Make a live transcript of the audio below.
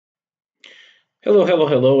Hello, hello,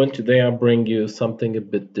 hello, and today I bring you something a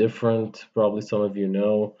bit different. Probably some of you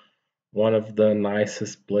know one of the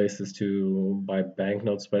nicest places to buy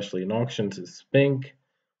banknotes, especially in auctions, is Spink,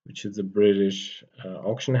 which is a British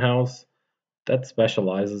auction house that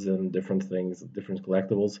specializes in different things, different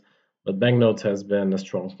collectibles. But banknotes has been a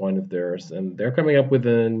strong point of theirs, and they're coming up with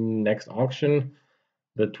the next auction,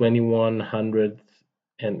 the 2100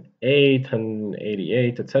 and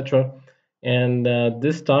 888, etc. And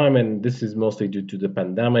this time, and this is mostly due to the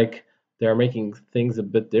pandemic, they are making things a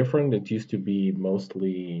bit different. It used to be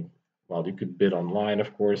mostly, well, you could bid online,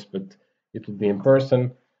 of course, but it would be in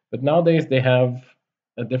person. But nowadays they have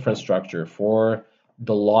a different structure for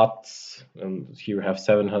the lots. And here we have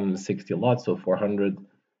 760 lots, so 400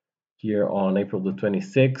 here on April the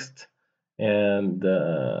 26th, and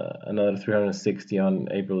another 360 on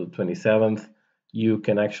April the 27th. You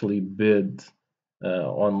can actually bid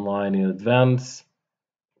online in advance,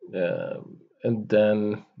 uh, and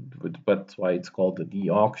then, that's why it's called the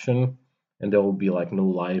e-auction, and there will be like no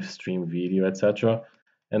live stream video, etc.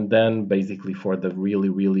 And then basically for the really,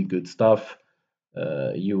 really good stuff,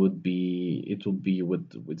 it will be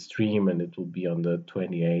with stream, and it will be on the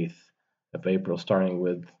 28th of April, starting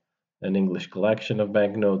with an English collection of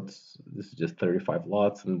banknotes. This is just 35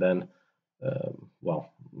 lots, and then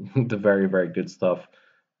well, the very, very good stuff,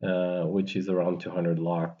 which is around 200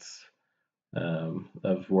 lots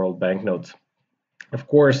of world banknotes. Of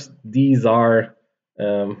course, this auction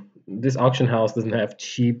house doesn't have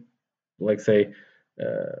cheap, like say,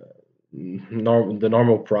 the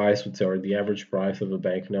normal price would say, or the average price of a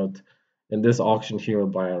banknote. In this auction here will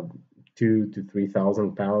buy 2 to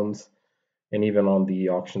 3,000 pounds, and even on the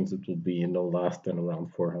auctions it will be no less than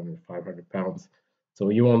around 400, 500 pounds. So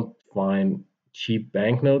you won't find cheap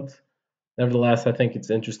banknotes. Nevertheless, I think it's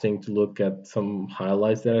interesting to look at some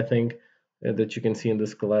highlights that I think that you can see in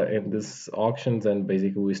this auctions. And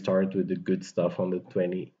basically, we start with the good stuff on the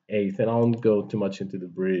 28th, and I won't go too much into the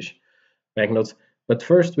British banknotes. But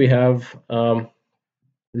first, we have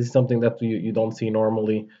this is something that you don't see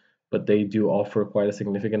normally, but they do offer quite a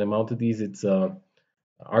significant amount of these. It's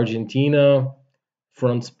Argentina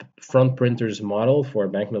front printer's model for a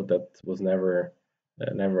banknote that was never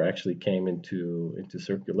actually came into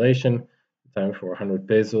circulation. Time for 100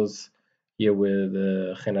 pesos. Here with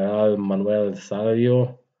General Manuel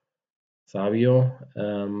Savio.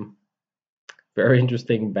 Very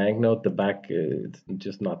interesting banknote. The back it's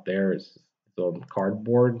just not there. It's on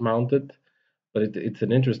cardboard mounted, but it's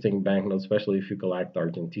an interesting banknote, especially if you collect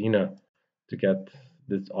Argentina, to get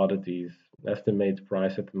this oddities. Estimated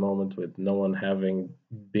price at the moment, with no one having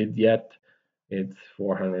bid yet, it's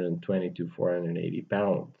 420 to 480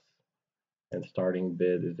 pounds, and starting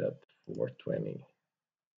bid is at 420.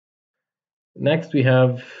 Next, we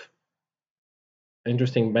have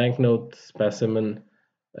interesting banknote specimen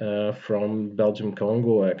from Belgium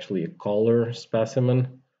Congo, actually a color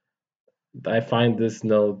specimen. I find this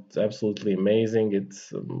note absolutely amazing.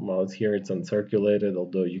 It's here, it's uncirculated,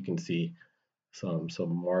 although you can see some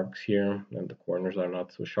marks here, and the corners are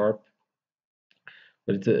not so sharp.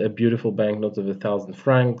 But it's a beautiful banknote of 1,000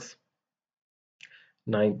 francs.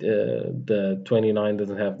 The 29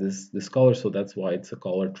 doesn't have this color, so that's why it's a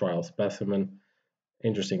color trial specimen.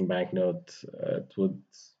 Interesting banknote. It would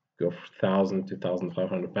go for 1,000 to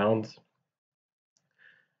 1,500 pounds.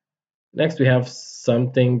 Next, we have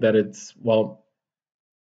something that it's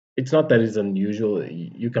not that it's unusual.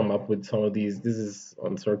 You come up with some of these. This is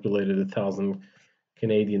uncirculated, 1,000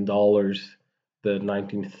 Canadian dollars, the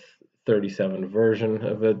 1937 version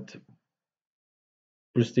of it.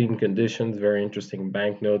 Pristine conditions, very interesting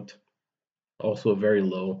banknote. Also a very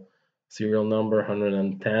low serial number,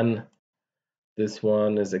 110. This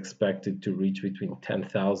one is expected to reach between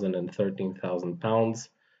 10,000 and 13,000 pounds.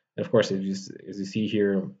 And of course, as you see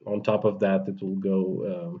here, on top of that, it will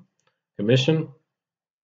go commission,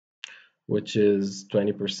 which is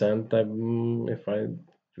 20%, if I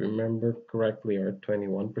remember correctly, or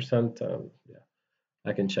 21%. Yeah,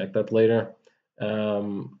 I can check that later.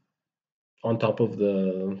 Um, on top of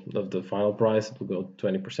the final price, it will go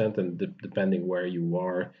 20%, and depending where you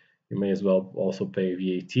are, you may as well also pay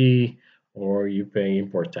VAT, or you pay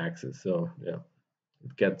import taxes. So yeah,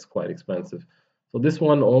 it gets quite expensive. So this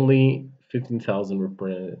one only 15,000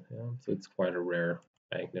 reprinted. Yeah, so it's quite a rare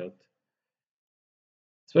banknote,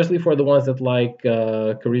 especially for the ones that like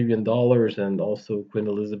Caribbean dollars, and also Queen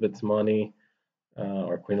Elizabeth's money,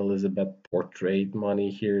 or Queen Elizabeth portrait money.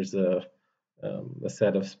 Here's a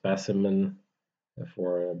set of specimen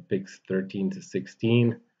for pics 13 to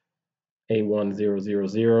 16,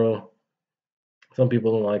 A1000. Some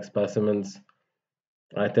people don't like specimens.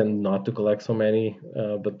 I tend not to collect so many,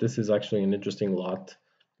 but this is actually an interesting lot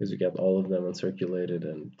because you get all of them uncirculated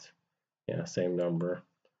and yeah, same number.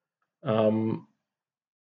 Um,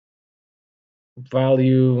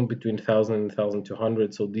 Value between 1000 and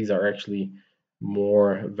 1200, so these are actually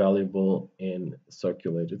more valuable in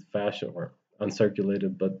circulated fashion or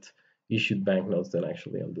uncirculated but issued banknotes than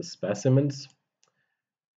actually on the specimens.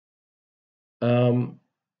 Um,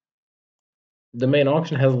 the main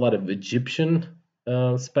auction has a lot of Egyptian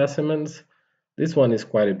specimens. This one is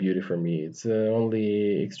quite a beauty for me. It's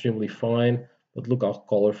only extremely fine, but look how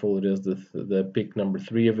colorful it is. The pick number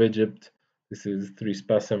 3 of Egypt. This is 3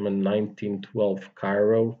 specimen 1912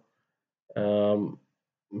 Cairo. Um,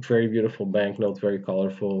 Very beautiful banknote, very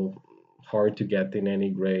colorful, hard to get in any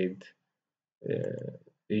grade. Uh,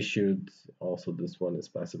 Issued. Also, this one is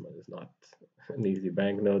specimen is not an easy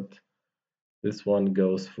banknote. This one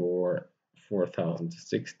goes for 4,000 to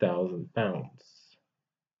 6,000 pounds.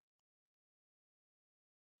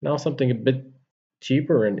 Now something a bit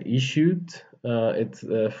cheaper and issued. It's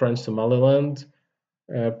French Somaliland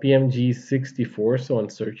PMG 64, so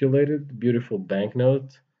uncirculated, beautiful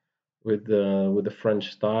banknote with the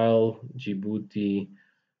French style. Djibouti,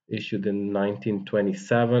 issued in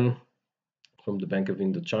 1927 from the Bank of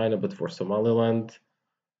Indochina, but for Somaliland.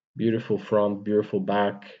 Beautiful front, beautiful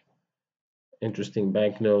back, interesting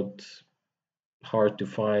banknote, hard to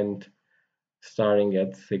find, starting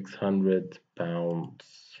at 600 pounds.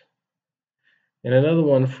 And another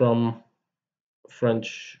one from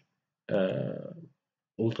French uh,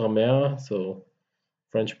 Ultramer, so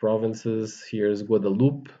French provinces. Here's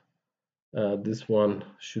Guadeloupe. This one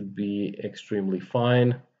should be extremely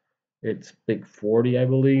fine. It's big 40, I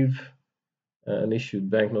believe. An issued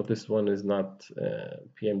banknote. This one is not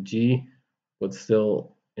PMG, but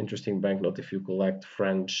still interesting banknote if you collect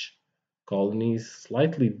French colonies.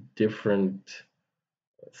 Slightly different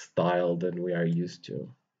style than we are used to.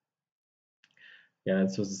 Yeah,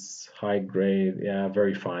 it was high grade. Yeah,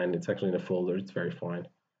 very fine. It's actually in a folder. It's very fine.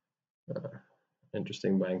 Uh,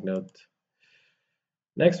 Interesting banknote.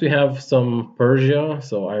 Next, we have some Persia,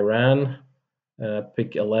 so Iran.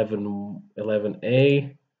 Pick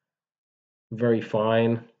 11A. Very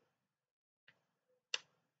fine.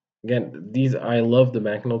 Again, these I love the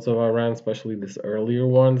banknotes of Iran, especially these earlier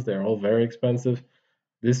ones. They're all very expensive.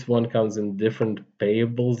 This one comes in different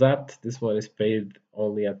payables at. This one is paid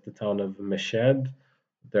only at the town of Meshed.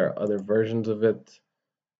 There are other versions of it.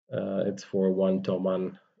 It's for 1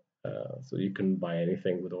 toman. So you can buy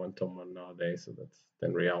anything with a 1 toman nowadays. So that's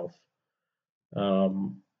 10 reals.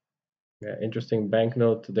 Um, yeah, interesting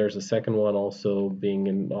banknote. There's a second one also being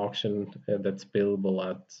in auction that's payable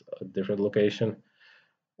at a different location.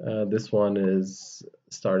 This one is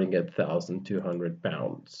starting at 1,200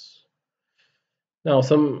 pounds. Now,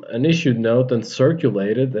 an issued note and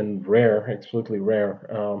circulated and rare, absolutely rare.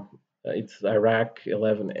 It's Iraq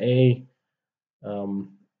 11A.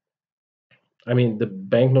 Um, I mean, the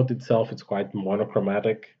banknote itself is quite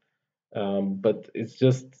monochromatic, but it's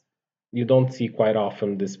just you don't see quite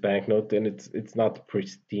often this banknote, and it's not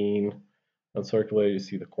pristine. Uncirculated, you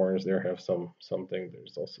see the corners there have something.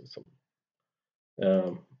 There's also some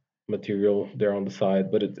um, material there on the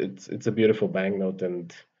side, but it's a beautiful banknote,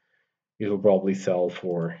 and it will probably sell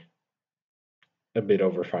for a bit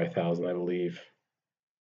over 5,000, I believe.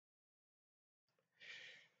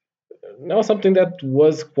 Now, something that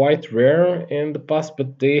was quite rare in the past,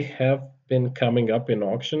 but they have been coming up in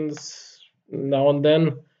auctions now and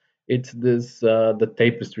then. It's this the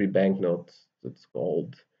tapestry banknote. It's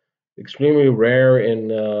called extremely rare in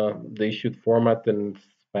the issued format and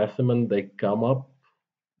specimen. They come up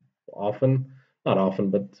often, not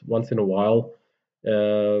often, but once in a while.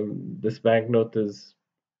 This banknote is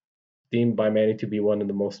deemed by many to be one of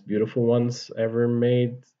the most beautiful ones ever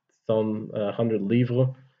made. It's on 100 livres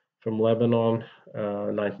from Lebanon,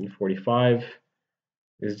 1945.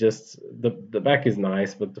 It's just the back is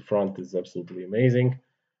nice, but the front is absolutely amazing.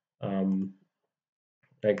 Um,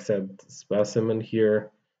 except specimen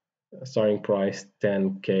here, starting price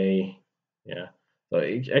 10K. Yeah. So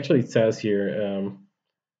actually, it says here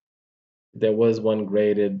there was one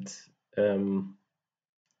graded um,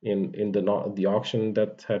 in the auction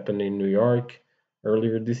that happened in New York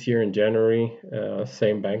earlier this year in January.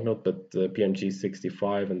 Same banknote, but PMG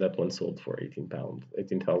 65, and that one sold for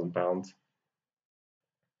 18,000 pounds.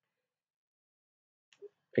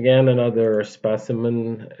 Again, another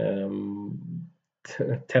specimen,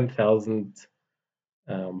 10,000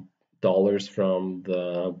 um, dollars from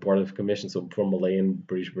the Board of Commission, so from Malayan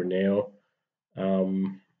British Borneo.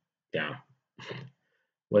 Yeah,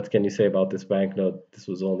 what can you say about this banknote? This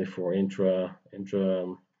was only for intra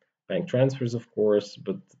bank transfers, of course,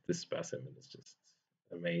 but this specimen is just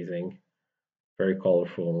amazing. Very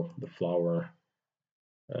colorful. The flower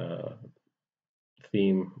uh,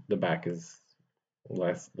 theme. The back is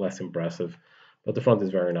less impressive, but the front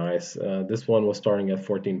is very nice. This one was starting at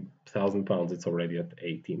 £14,000. It's already at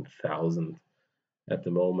 18,000 at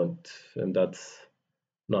the moment, and that's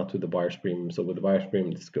not with the buyer's premium. So with the buyer's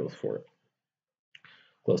premium, this goes for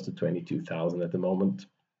close to 22,000 at the moment.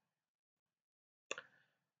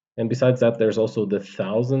 And besides that, there's also the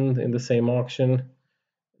 1,000 in the same auction.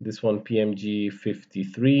 This one, PMG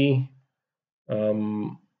 53.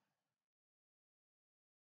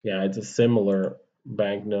 Yeah, it's a similar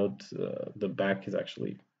banknote. The back is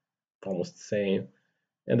actually almost the same.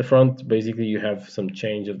 And the front, basically, you have some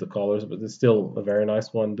change of the colors, but it's still a very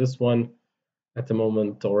nice one. This one, at the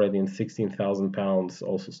moment, already in £16,000,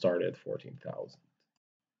 also started at 14,000.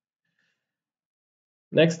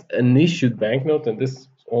 Next, an issued banknote, and this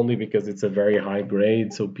only because it's a very high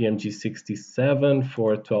grade. So PMG 67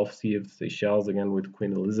 for 12C of Seychelles, again with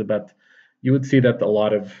Queen Elizabeth. You would see that a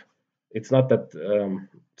lot of, it's not that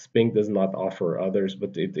Spink does not offer others,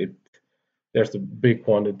 but there's a big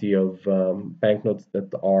quantity of banknotes that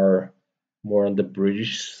are more on the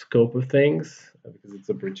British scope of things because it's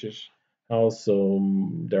a British house. So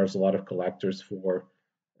there's a lot of collectors for,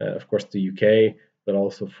 of course, the UK, but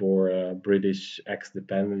also for British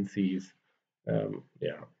ex-dependencies.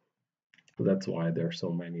 Yeah, so that's why there are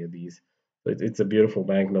so many of these. So it's a beautiful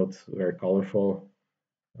banknote, very colorful,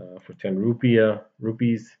 for 10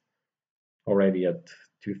 rupees, already at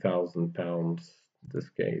 £2,000 in this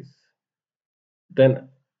case. Then,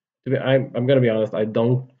 I'm gonna be honest, I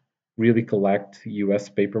don't really collect US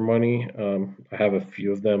paper money. I have a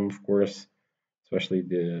few of them, of course, especially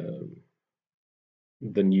the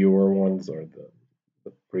newer ones or the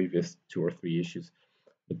previous 2 or 3 issues.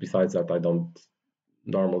 But besides that, I don't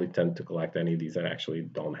normally tend to collect any of these. I actually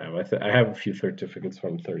don't have. I have a few certificates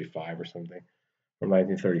from 35 or something, from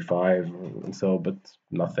 1935, and so, but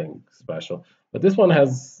nothing special. But this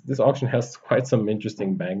auction has quite some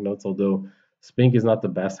interesting banknotes. Although Spink is not the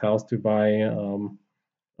best house to buy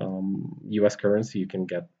U.S. currency, you can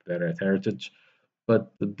get better at Heritage.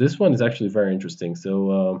 But this one is actually very interesting.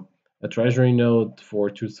 So a treasury note for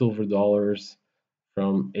 $2 silver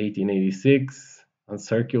from 1886,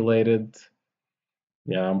 uncirculated.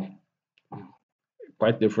 Yeah,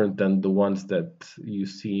 quite different than the ones that you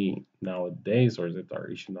see nowadays or that are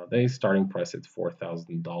issued nowadays. Starting price at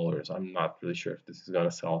 $4,000. I'm not really sure if this is gonna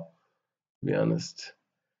sell, to be honest.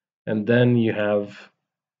 And then you have,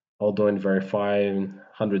 although in verified,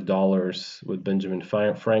 $100 with Benjamin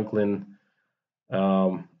Franklin.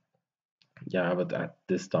 Um, yeah, but at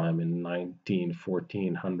this time in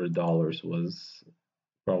 1914, $100 was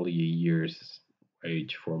probably a year's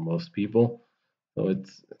wage for most people. So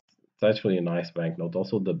it's actually a nice banknote.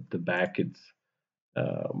 Also, the back, it's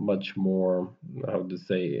much more, how to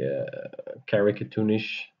say,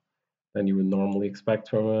 caricatunish than you would normally expect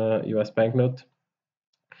from a US banknote.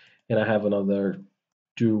 And I have another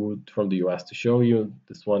two from the US to show you.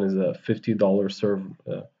 This one is a $50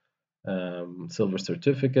 silver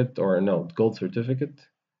certificate, or no, gold certificate.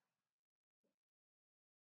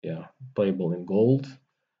 Yeah, playable in gold.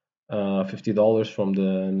 $50 from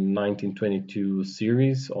the 1922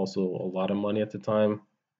 series, also a lot of money at the time.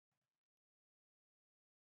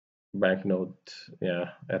 Banknote,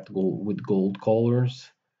 yeah, at gold with gold colors.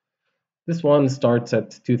 This one starts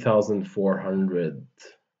at 2,400.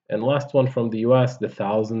 And last one from the US, the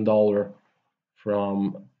 $1,000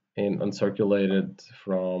 from in uncirculated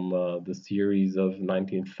from the series of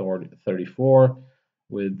 1934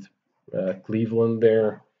 with Cleveland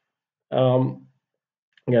there.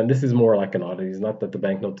 Again, this is more like an oddity. It's not that the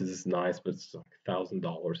banknote is nice, but it's like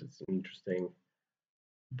 $1,000. It's an interesting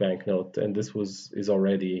banknote, and this is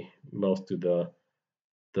already most to the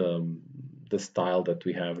the style that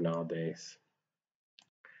we have nowadays.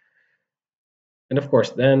 And of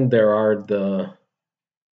course, then there are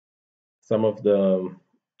some of the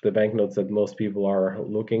banknotes that most people are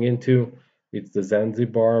looking into. It's the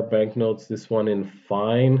Zanzibar banknotes. This one in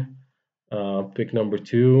fine, pick number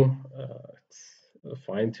 2. It's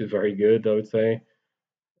fine to very good, I would say.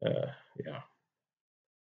 Yeah,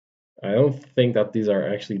 I don't think that these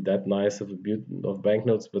are actually that nice of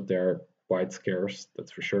banknotes, but they're quite scarce,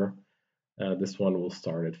 that's for sure. This one will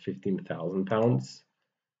start at £15,000,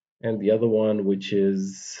 and the other one, which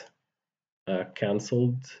is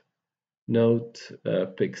cancelled note,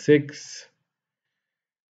 pick 6,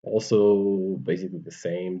 also basically the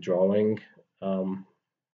same drawing,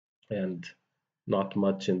 and not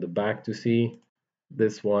much in the back to see.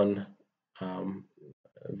 This one,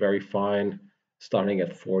 very fine, starting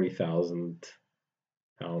at 40,000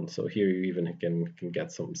 pounds. So here you even can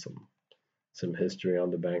get some history on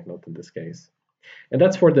the banknote in this case. And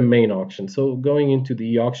that's for the main auction. So going into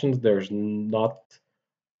the auctions, there's not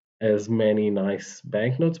as many nice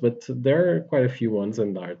banknotes, but there are quite a few ones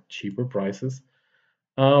and are cheaper prices.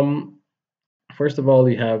 Um, First of all,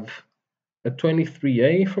 you have a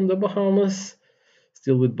 23A from the Bahamas,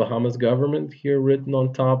 still with Bahamas government here written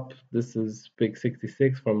on top. This is Big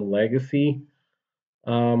 66 from Legacy.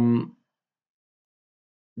 Um,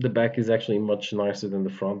 the back is actually much nicer than the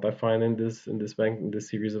front, I find, in this bank in this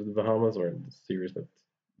series of the Bahamas, or in this series that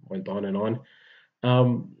went on and on.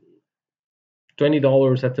 Um,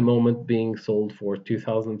 $20 at the moment being sold for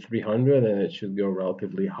 2,300, and it should go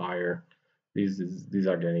relatively higher. These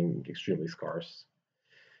are getting extremely scarce.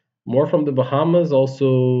 More from the Bahamas,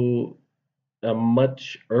 also a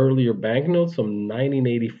much earlier banknote from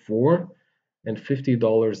 1984, and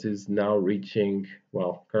 $50 is now reaching,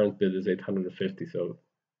 well, current bid is 850. So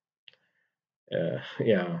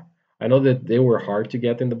yeah, I know that they were hard to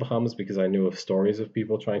get in the Bahamas because I knew of stories of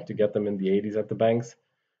people trying to get them in the 80s at the banks,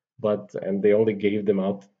 but and they only gave them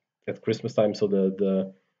out at Christmas time. So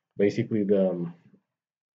the basically the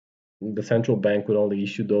central bank would only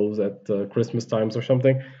issue those at Christmas times or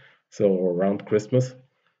something, so around Christmas.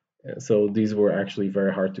 So these were actually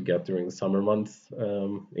very hard to get during the summer months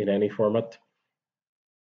in any format.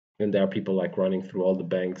 And there are people like running through all the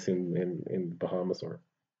banks in the Bahamas or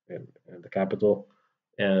in the capital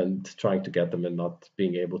and trying to get them and not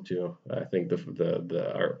being able to. I think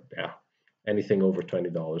yeah, anything over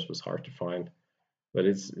 $20 was hard to find. But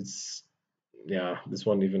it's yeah, this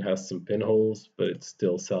one even has some pinholes, but it's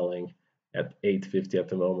still selling at 850 at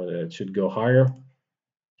the moment, and it should go higher.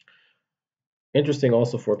 Interesting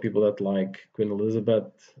also for people that like Queen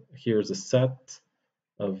Elizabeth. Here's a set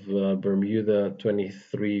of Bermuda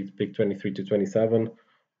 23, pick 23 to 27,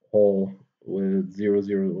 all with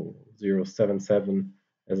 00077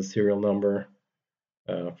 as a serial number.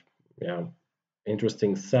 Uh, yeah,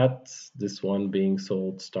 interesting set. This one being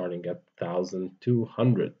sold starting at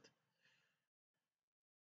 1,200.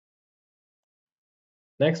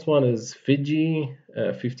 Next one is Fiji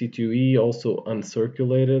 52E, also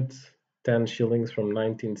uncirculated, 10 shillings from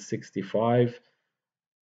 1965.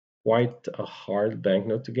 Quite a hard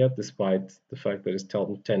banknote to get, despite the fact that it's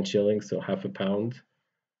 10 shillings, so half a pound.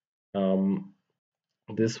 Um,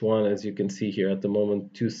 this one, as you can see here at the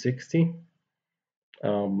moment, 260.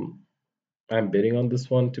 Um, I'm bidding on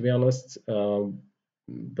this one, to be honest,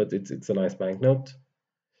 but it's a nice banknote.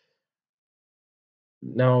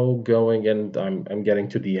 Now going, and I'm getting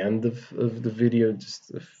to the end of the video,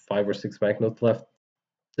 just 5 or 6 banknotes left.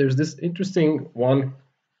 There's this interesting one,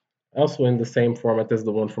 also in the same format as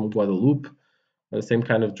the one from Guadeloupe, the same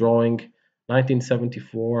kind of drawing,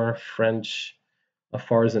 1974 French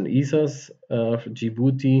Afars and Isas for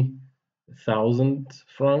Djibouti, 1,000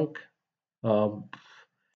 franc. Um,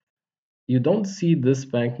 you don't see this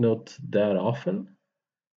banknote that often,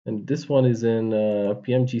 and this one is in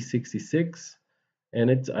PMG 66,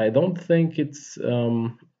 and I don't think it's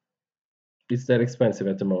that expensive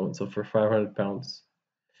at the moment. So for 500 pounds.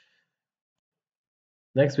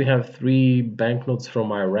 Next, we have 3 banknotes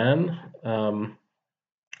from Iran.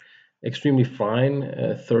 Extremely fine,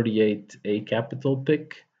 38A capital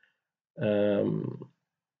pick. Um,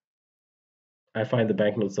 I find the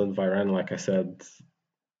banknotes of Iran, like I said,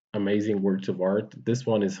 amazing works of art. This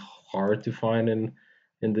one is hard to find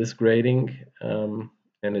in this grading, and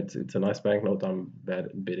it's a nice banknote. I'm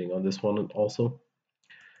bidding on this one also.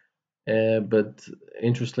 But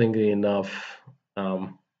interestingly enough,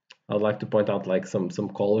 I'd like to point out like some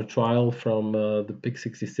color trial from the Pick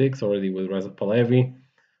 66 already with Reza Pahlavi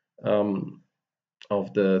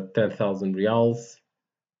of the 10,000 reals.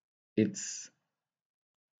 It's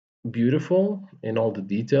beautiful in all the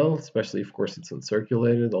detail, especially of course it's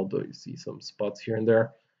uncirculated, although you see some spots here and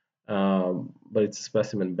there. But it's a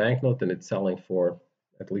specimen banknote and it's selling for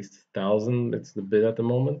at least 1,000. It's the bid at the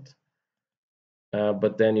moment.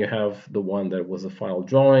 But then you have the one that was a final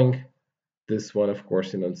drawing. This one, of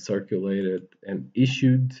course, in uncirculated and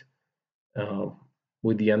issued uh,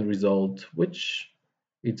 with the end result, which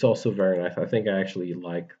it's also very nice. I think I actually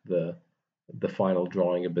like the final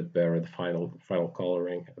drawing a bit better, the final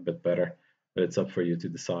coloring a bit better, but it's up for you to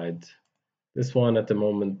decide. This one at the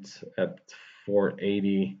moment at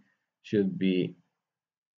 480 should be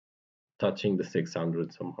touching the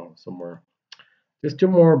 600 somehow, somewhere. There's 2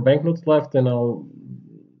 more banknotes left, and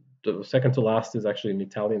the second to last is actually an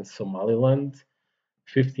Italian Somaliland,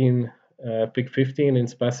 15, pick 15 in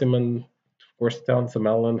specimen. Of course, Italian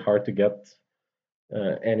Somaliland, hard to get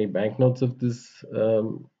any banknotes of this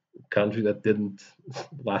country that didn't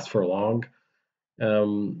last for long.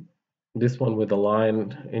 Um, this one with the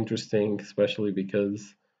line, interesting, especially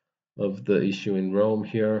because of the issue in Rome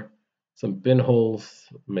here. Some pinholes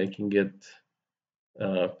making it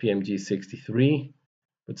PMG 63,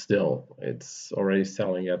 but still, it's already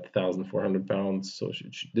selling at 1,400 pounds. So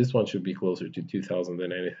this one should be closer to 2,000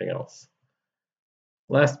 than anything else.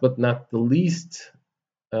 Last but not the least,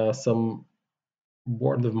 some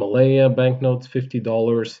Board of Malaya banknotes,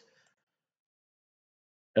 $50.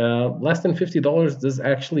 Less than $50 does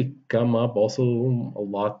actually come up also a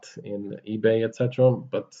lot in eBay, etc.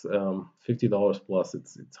 But $50 plus,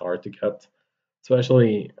 it's hard to get.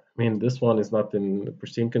 Especially, I mean, this one is not in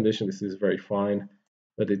pristine condition. This is very fine,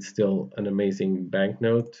 but it's still an amazing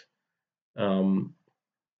banknote. Um,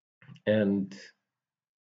 and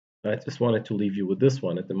I just wanted to leave you with this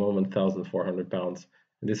one at the moment, 1,400 pounds.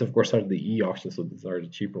 And this, of course, are the e-auction, so these are the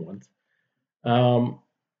cheaper ones. Um,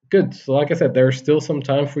 Good. So, like I said, there's still some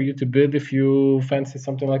time for you to bid if you fancy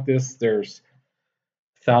something like this. There's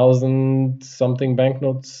 1,000 something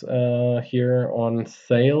banknotes here on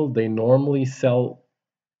sale. They normally sell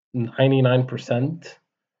 99%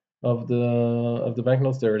 of the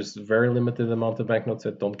banknotes. There's very limited amount of banknotes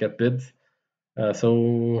that don't get bids.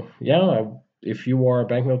 So yeah, if you are a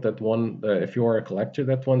banknote if you are a collector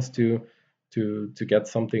that wants to get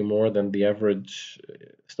something more than the average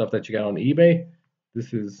stuff that you get on eBay,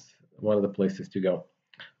 this is one of the places to go.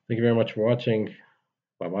 Thank you very much for watching.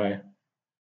 Bye bye.